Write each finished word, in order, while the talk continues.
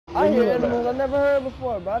I hear animals I never heard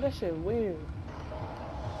before, bro. That shit weird.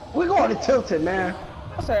 We're going to Tilted, man.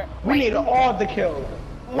 I said, we need all the kills.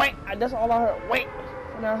 Wait, that's all I heard. Wait.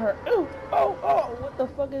 And I heard, ooh, oh, what the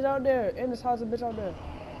fuck is out there? In this house, a bitch out there.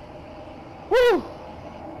 Woo!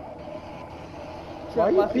 Why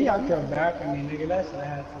you pee out your balcony, nigga? That's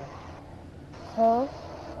nasty. Huh?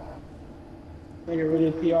 Nigga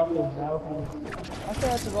really pee off his balcony. I said I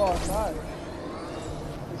had to go outside.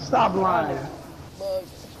 Stop lying. But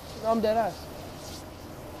no, I'm dead ass.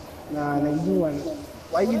 Nah, nigga, you ain't.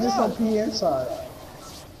 Why you just don't pee inside?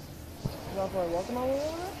 You out for walking on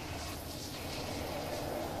one?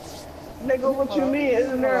 Nigga, what you mean?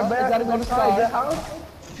 Isn't there a bathroom inside the house?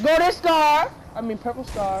 Go to Star! I mean Purple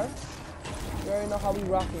Star. You already know how we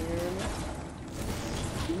rockin', you hear me?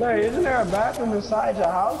 Hey, isn't there a bathroom inside your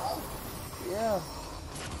house? Yeah.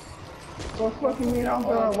 What fucking mean I'm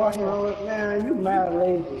gonna walk around with, man, you mad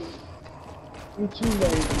lazy. You too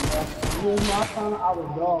lazy, bro. You was my son, I was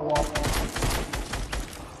dog walking.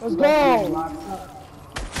 Let's go!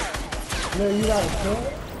 Man, you got a kill?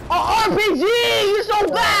 Oh, RPG! You're so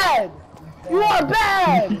bad! You are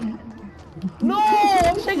bad! No!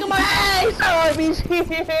 I'm shaking my ass! RPG!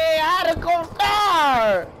 I had a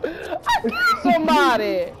co-star! I killed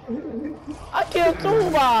somebody! I killed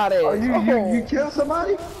somebody! Oh, you killed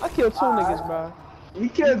somebody? I killed two niggas, bro. You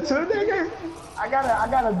killed two niggas? I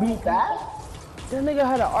gotta beat that? That nigga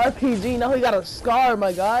had an RPG, now he got a scar,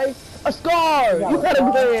 my guy. A scar! You got a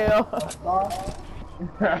gray AR.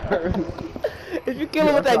 If you kill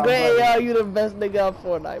him with that gray AR, you the best nigga on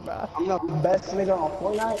Fortnite, bro. I'm the best nigga on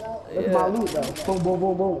Fortnite? That's my loot, though. Boom, boom,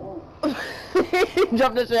 boom, boom.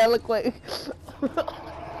 Jump this shit hella quick.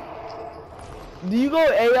 Do you go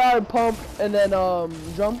AR, pump, and then,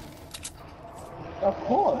 jump? Of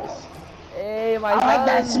course. Hey, my I like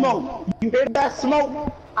that smoke. You hear that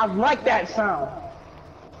smoke? I like that sound.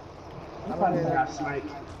 You probably got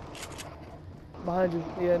sniped. Behind you,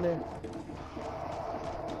 yeah, in there.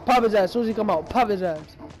 Pop his ass, as soon as he come out, pop his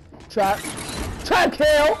ass. Trap. Trap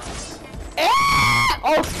kill!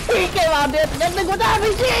 Oh, he came out there. That nigga with the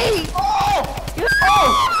RPG! Oh!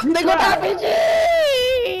 Oh! Nigga with the RPG!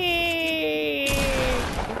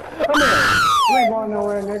 Come here. You ain't going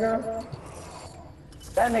nowhere, nigga.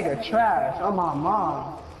 That nigga trash. I'm my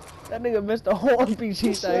mom. That nigga missed the whole RPG thing.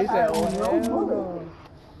 He said, oh, no.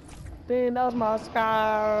 Dang, that was my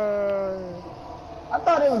scar. I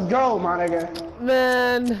thought it was gold, my nigga.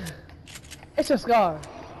 Man, it's a scar.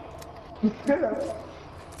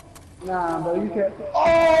 Nah, but you can't.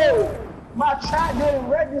 Oh! My trap didn't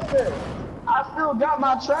register. I still got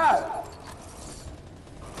my trap.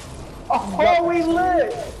 Oh, we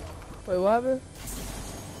lit. Wait, what happened?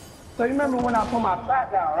 So you remember when I put my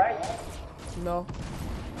trap down, right? No.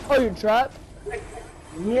 Oh, you trapped?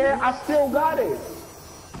 Yeah, I still got it.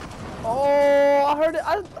 Oh, I heard it.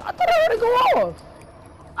 I thought I heard it go off.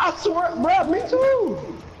 I swear, bro, me too.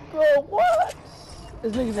 Bro, what?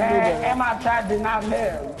 This nigga's a and my trap did not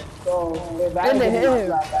hit him. So if I didn't hit him,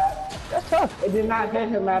 that's tough. It did not hit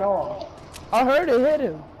him at all. I heard it hit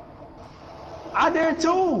him. I did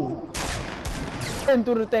too. And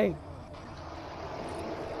through the thing.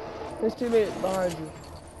 There's teammate behind you.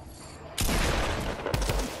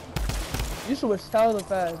 You should was hella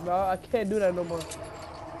fast, bro. I can't do that no more.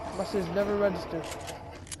 My shit's never registered.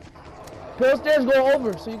 Pill stairs go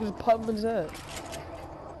over, so you can just pop him in his head.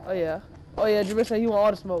 Oh yeah. Oh yeah, Jahmeir said he want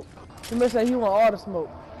all the smoke. Jahmeir said he want all the smoke.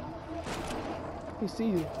 He see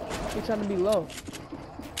you. He trying to be low.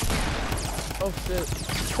 Oh shit.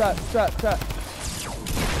 Trap, trap, trap.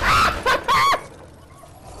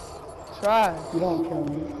 Try. You don't kill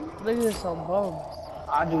me. Look at some bums.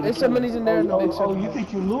 I do. There's some minis in there in the big Oh, you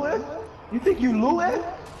think you looted? You think you looted?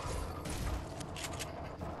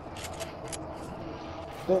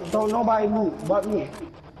 Don't nobody loot but me.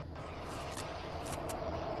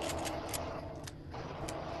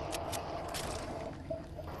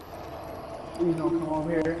 Please don't come over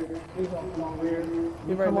here. Please don't come over here.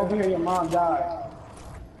 You come over here, your mom died.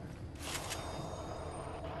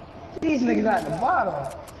 These niggas at the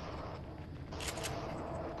bottom.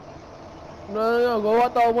 No, go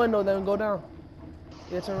out the window, then go down.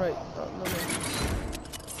 Yeah, turn right. Oh, no.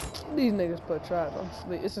 These niggas put traps. I'm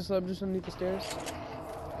sleep. It's a sub just underneath the stairs.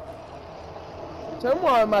 Tell me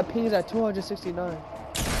why my ping is at 269.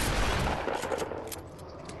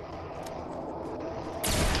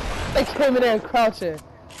 They came in there and crouching.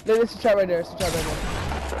 There's a trap right there. It's a trap right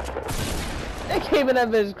there. They came in that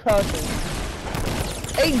bitch crouching.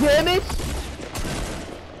 8 damage?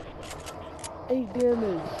 8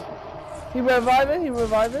 damage. He reviving? He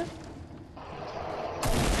reviving?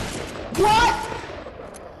 What?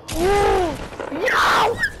 Ooh.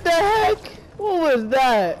 Yo! What the was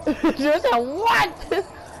that? Just a what?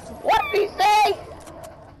 What did he say?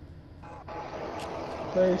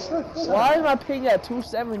 36. Why is my ping at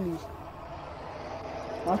 270?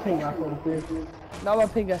 My ping got 43. Now my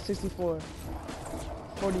ping at 64.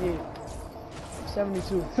 48.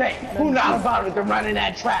 72. Say, who not about it to run in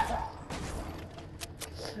that trap?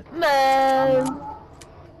 Man!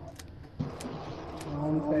 I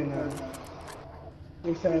don't say nothing.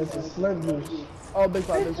 He said it's a slip juice. Oh, big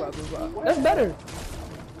pop, big pop, big pop. That's better.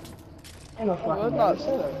 Ain't no Well, fucking it's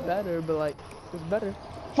better. not better, but like, it's better.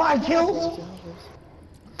 5 kills?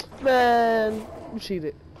 Man, you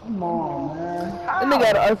cheated. Come on, man. That nigga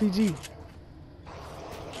had an RPG.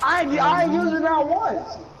 I ain't used it out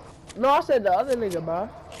once. No, I said the other nigga, bro.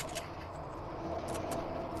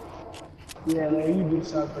 Yeah, man, you do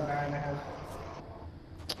something, 9.5.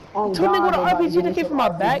 Oh, Two niggas with an God, RPG that came from my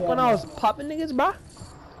RPG back when I was popping niggas, bro.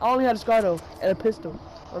 I only had a scar though, and a pistol.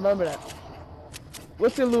 Remember that.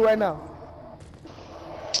 What's your loot right now?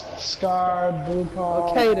 Scar, blue palm.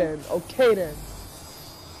 Okay then, okay then.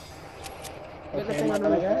 Get that Okay, thing on the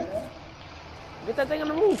my roof. nigga. Get that thing on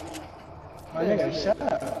the roof. My nigga, shut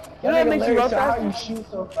up. You know what makes you run How faster? you shoot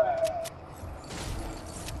so fast?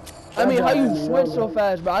 I mean, how you That switch guy so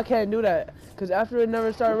fast, bro? I can't do that. Cause after it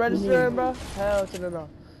never started registering, bro, hell to the no.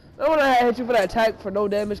 No one I hit you for that attack for no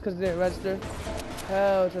damage cause it didn't register.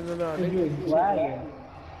 Hell to the no. You was lagging.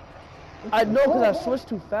 I know cause I switched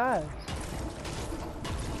too fast.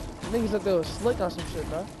 Niggas thought they was slick on some shit,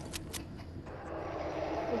 bro.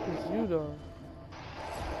 What is you doing?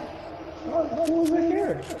 Who's in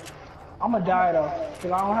here? I'ma die though,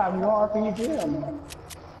 cause I don't have no RPG on me.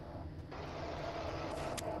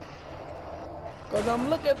 Cause I'm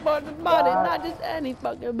looking for the body, not just any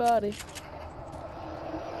fucking body.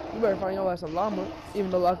 You better find your ass a llama,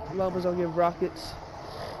 even though llamas don't give rockets.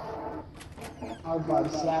 I was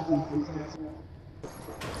about to slap you for this.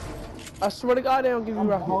 I swear to God, they don't give you I'm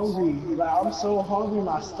rockets. hungry. Like, I'm so hungry,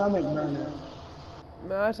 my stomach burning.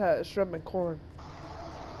 Man, I just had shrimp and corn.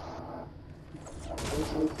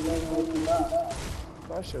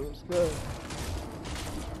 That shit was good.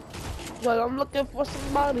 Like, I'm looking for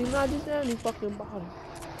somebody, not just any fucking body.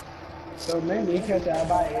 So maybe catch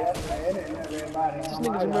everybody else, everybody. This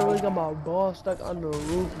nigga just really got my ball stuck on the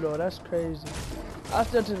roof, though. That's crazy. I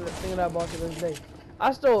still think of that ball to this day.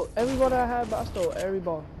 I stole every ball that I had, but I stole every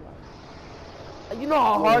ball. You know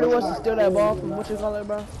how hard it was to steal that ball from what you call it,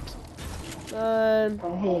 bro? Man,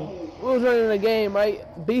 we was running the game, right?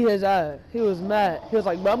 Beat his ass. He was mad. He was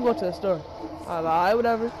like, bro, I'm going to the store. I was like, alright,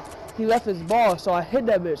 whatever. He left his ball, so I hit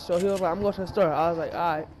that bitch. So he was like, I'm going to the store. I was like,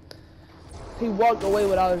 alright. He walked away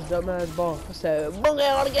without his dumbass ball. I said,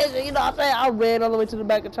 boogie on the game, you know what I'm saying? I ran all the way to the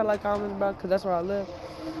back of Charlie Commons, bro, because that's where I live.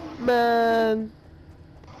 Man.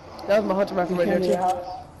 That was my hunter rifle right there, too.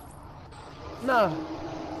 Nah.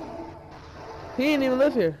 He didn't even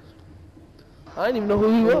live here. I didn't even know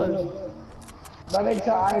who he was. But I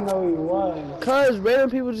didn't know who he was. Cause random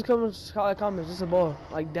people just come to Charlie Commons just a ball.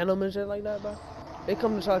 Like denim and shit like that, bro. They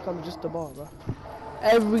come to Charlie Commons just a ball, bro.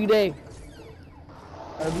 Every day.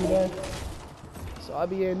 Every day? So I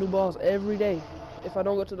be getting new balls every day. If I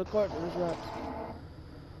don't go to the court, then it drops.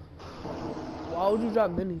 Why would you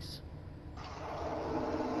drop minis?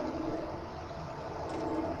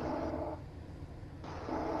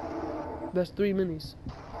 That's 3 minis.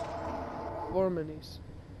 4 minis.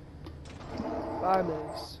 5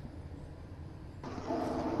 minis.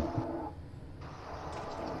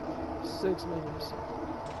 6 minis.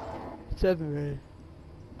 7 minis.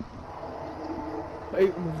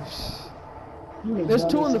 8 minis. There's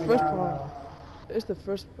 2 in the first part. It's the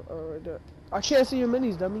first part right there. I can't see your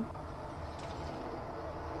minis, dummy.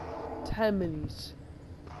 10 minis.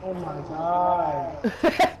 Oh my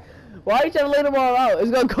god. Why are you trying to lay them all out? It's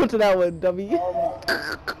gonna go to that one, dummy. Oh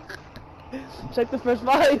Check the first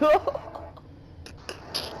file.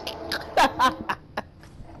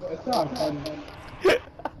 It's not funny.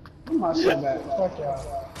 Put my shit back. Fuck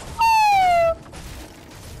y'all.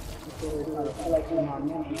 I like my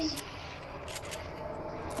minis.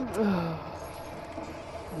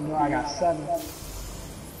 You know I got 7.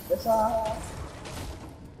 It's alright.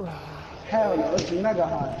 Hell no, it's mega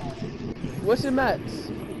hot. What's your max?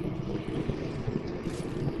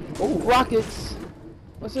 Oh, rockets.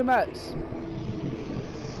 What's your max?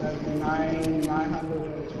 79,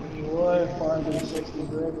 920 wood, 460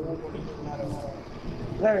 grid.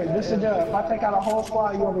 Larry, this is the if I take out a whole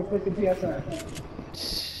squad, you owe me 50 PSN.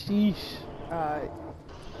 Sheesh. Alright.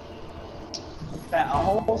 A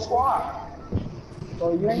whole squad.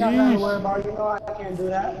 So you ain't got nothing to worry about. You know I can't do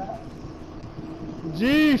that.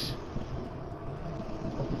 Jeez.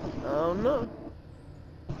 I don't know.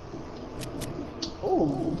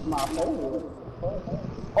 Oh, my favorite.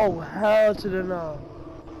 Oh, hell to the no.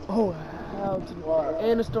 Oh, hell to the What?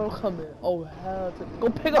 and the storm coming. Oh, hell to go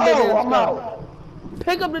pick up the Oh, damn I'm scar. out.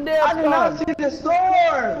 Pick up the damn I did not scar. see the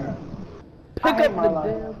storm. Pick hate up my the life.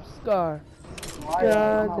 damn scar. Why?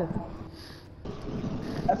 God.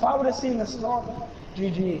 If I would have seen the storm,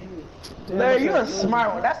 GG. Damn, Larry, you're a that's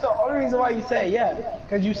smart one. That's the only reason why you say yeah.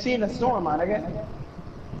 Because you seen the storm, my nigga.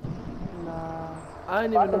 Nah, I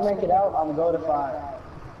ain't If I even can know. make it out, I'm go to 5.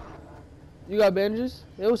 You got bandages?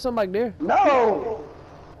 There was something back there. No!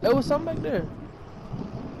 There was something back there.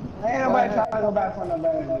 Ain't nobody trying to go back from the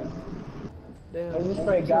bandages. Damn. I just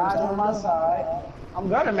pray God's on my side. I'm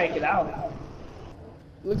gonna make it out.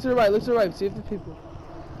 Look to the right, look to the right. See if the people.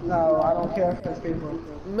 No, I don't care if there's people.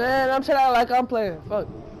 Man, I'm trying to act like I'm playing. Fuck.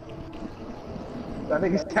 I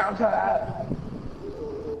think it's time to act.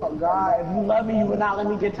 Oh God, if you love me, you will not let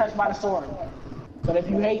me get touched by the storm. But if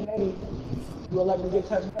you hate me, you will let me get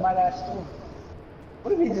touched by that storm.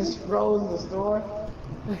 What if he just froze the storm?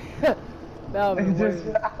 That would be Just,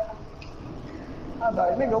 weird. I'm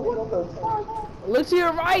like, nigga, what the fuck? Look to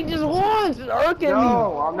your right just once. It's irking me.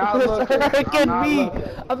 No, I'm not looking. It's irking I'm not me. looking.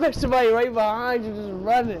 I bet somebody right behind you just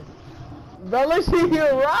running. Bro, look to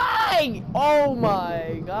your right. Oh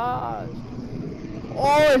my gosh.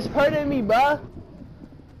 Oh, it's hurting me, bruh.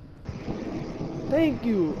 Thank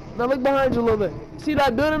you. Now look behind you a little bit. See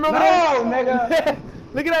that building over there? No, nigga.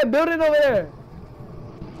 Look at that building over there.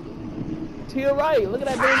 To your right. Look at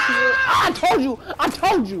that building to your ah, I told you. I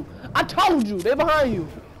told you. I told you. They're behind you.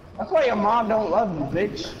 That's why your mom don't love you,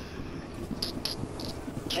 bitch.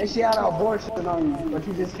 And she had an abortion on you, but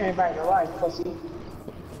you just came back to life, pussy.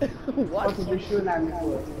 What? What did you shooting at me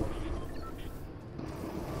for?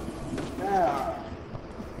 Yeah.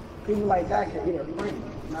 People like that can get a friend.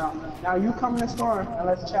 Now you come in the storm and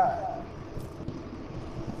let's chat.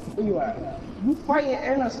 Where you at? You fighting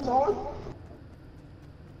in a storm?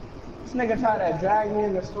 This nigga tried to drag me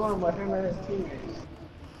in the storm with him and his teammates.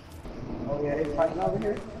 Oh yeah, they fighting over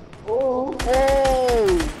here? Oh! Oh!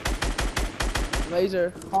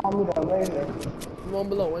 Laser. Call me the laser. One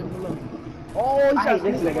below, one below. Oh, he's I trying hate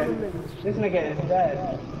to this sneak up on nigga. them niggas. This nigga is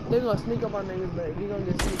dead. They're gonna sneak up on niggas, but he gonna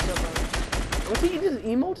get sneaked up on. Was he just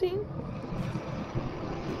emoting?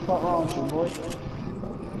 What's wrong with you, boy?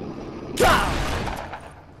 Pow!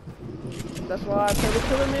 That's why I play the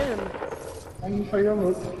Killer Man. Thank you for your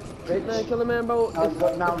loot. Man, Killer Man, bro. If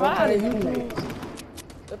I had a YouTube,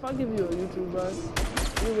 if I give you a YouTube, bro,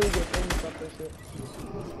 you really get famous off that shit.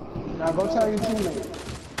 Now go tell your teammates.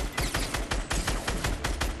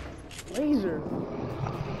 Laser.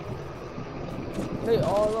 They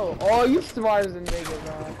all low. Oh, you smarter than niggas,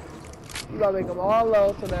 man. You gotta make them all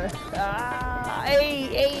low tonight. Ah, hey,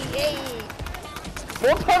 hey, hey.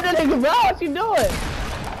 Don't pump that nigga, bro. What you doing?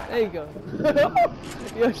 There you go.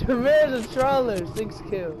 Yo, Jahmeir's a troller. 6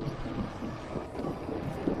 kills.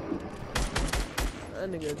 That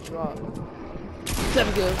nigga dropped.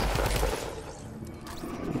 7 kills.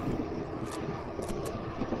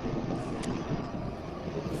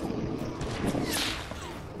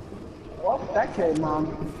 Well, that kid, mom,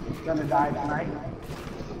 gonna die tonight.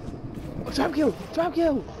 Oh, trap kill. Trap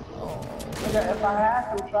kill. Nigga, if I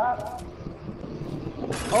have to trap.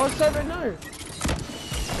 Oh, it's right there.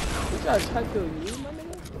 You gotta trap kill you, my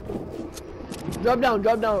nigga. Drop down,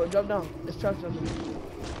 drop down, drop down. It's trap something.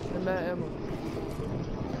 And mad ammo.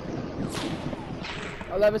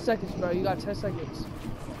 11 seconds, bro. You got 10 seconds.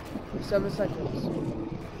 7 seconds.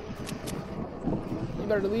 You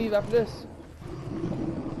better leave after this.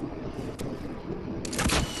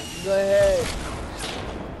 Go ahead.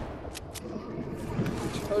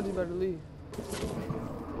 Told you better leave.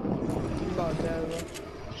 You about dead, bro.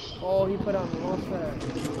 Oh, he put on the launch pad.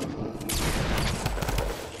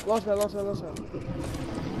 Launch pad, launch pad, launch pad.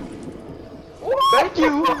 Thank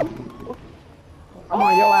you! I'm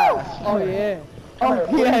on your ass. Oh, yeah. Oh,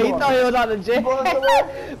 yeah, he thought he was on the jet.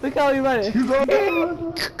 Look how he running.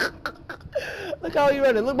 Look how he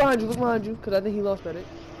running. Look behind you, because I think he lost medic.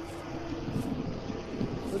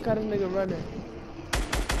 Look how this nigga running.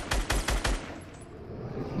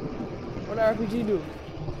 What did RPG do?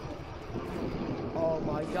 Oh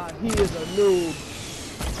my god, he is a noob.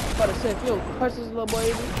 I'm about to say, yo, press this little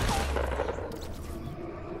boy.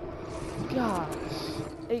 Gosh.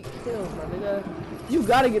 8 kills, my nigga. You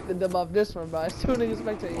gotta get the dub off this one, bro. It's 2 niggas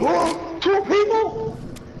spectating. 2 people?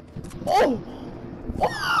 Oh!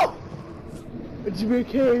 Oh! Jahmeir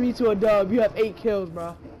carry me to a dub. You have 8 kills,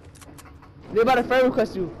 bro. They about to friend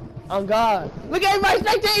request you. On God. Look at everybody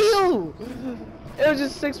spectating you! It was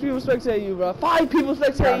just 6 people spectating you, bro. 5 people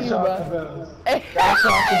spectating you, bro. Hey.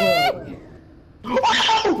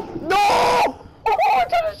 Oh! No!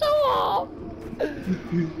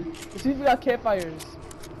 See if we got campfires.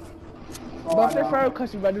 Oh, But if they're fire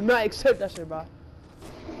country, bro, do not accept that shit, bro.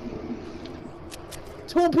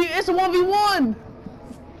 2 people, it's a 1v1!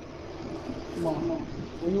 Come on.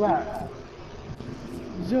 Where you at?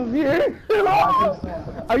 Jahmeir!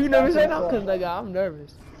 Are you nervous right now? Cause nigga, I'm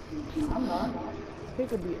nervous. I'm not. He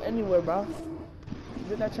could be anywhere, bro.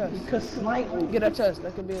 Get that chest. You could snipe me. Get that chest.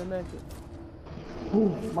 That could be a naked. Ooh,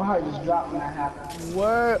 my heart just dropped when that happened.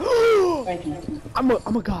 Word. Thank you. I'm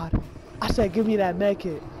a god. I said, give me that med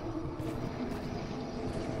kit.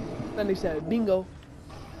 Then he said, bingo.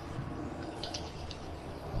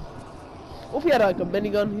 What if he had like a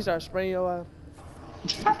minigun? He started spraying your ass.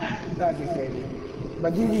 That'd be crazy.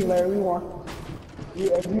 But GG, Larry, we won.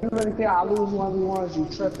 If you really think I lose 1v1s, you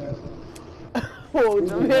tripping. Oh,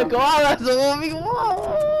 Jahmeir, go on, that's a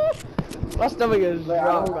 1v1. My stomach is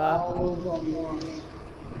dropped, bro. I don't lose 1v1s.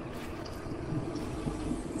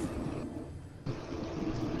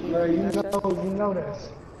 Larry, you know this.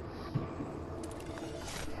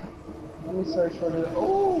 Let me search for this.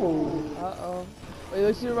 Oh! Uh-oh. Wait,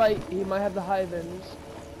 let's see the right. He might have the high vends.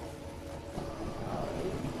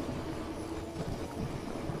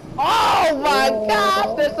 Oh my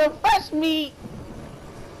gosh! There's some fresh meat!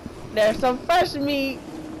 There's some fresh meat!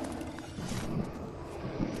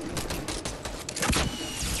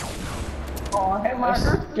 Oh, hey,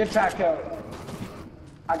 marker. Get that kill.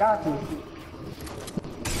 I got you.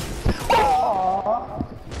 Oh.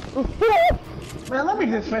 Man, let me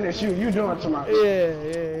just finish you. You doing too much.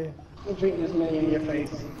 Yeah. Let me drink this man in your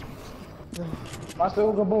face. Watch the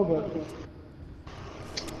ooga booga.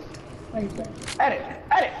 Edit!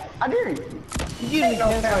 I dare you! You give me no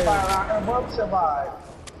campfire around here, bro. Survive.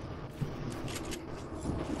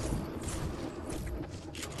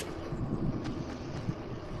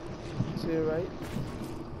 See it right?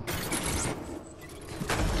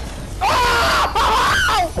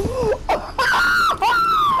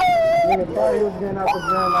 Nigga thought he was getting out the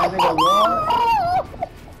gym, like nigga what?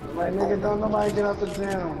 Like nigga don't nobody get out the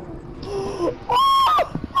gym.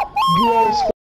 You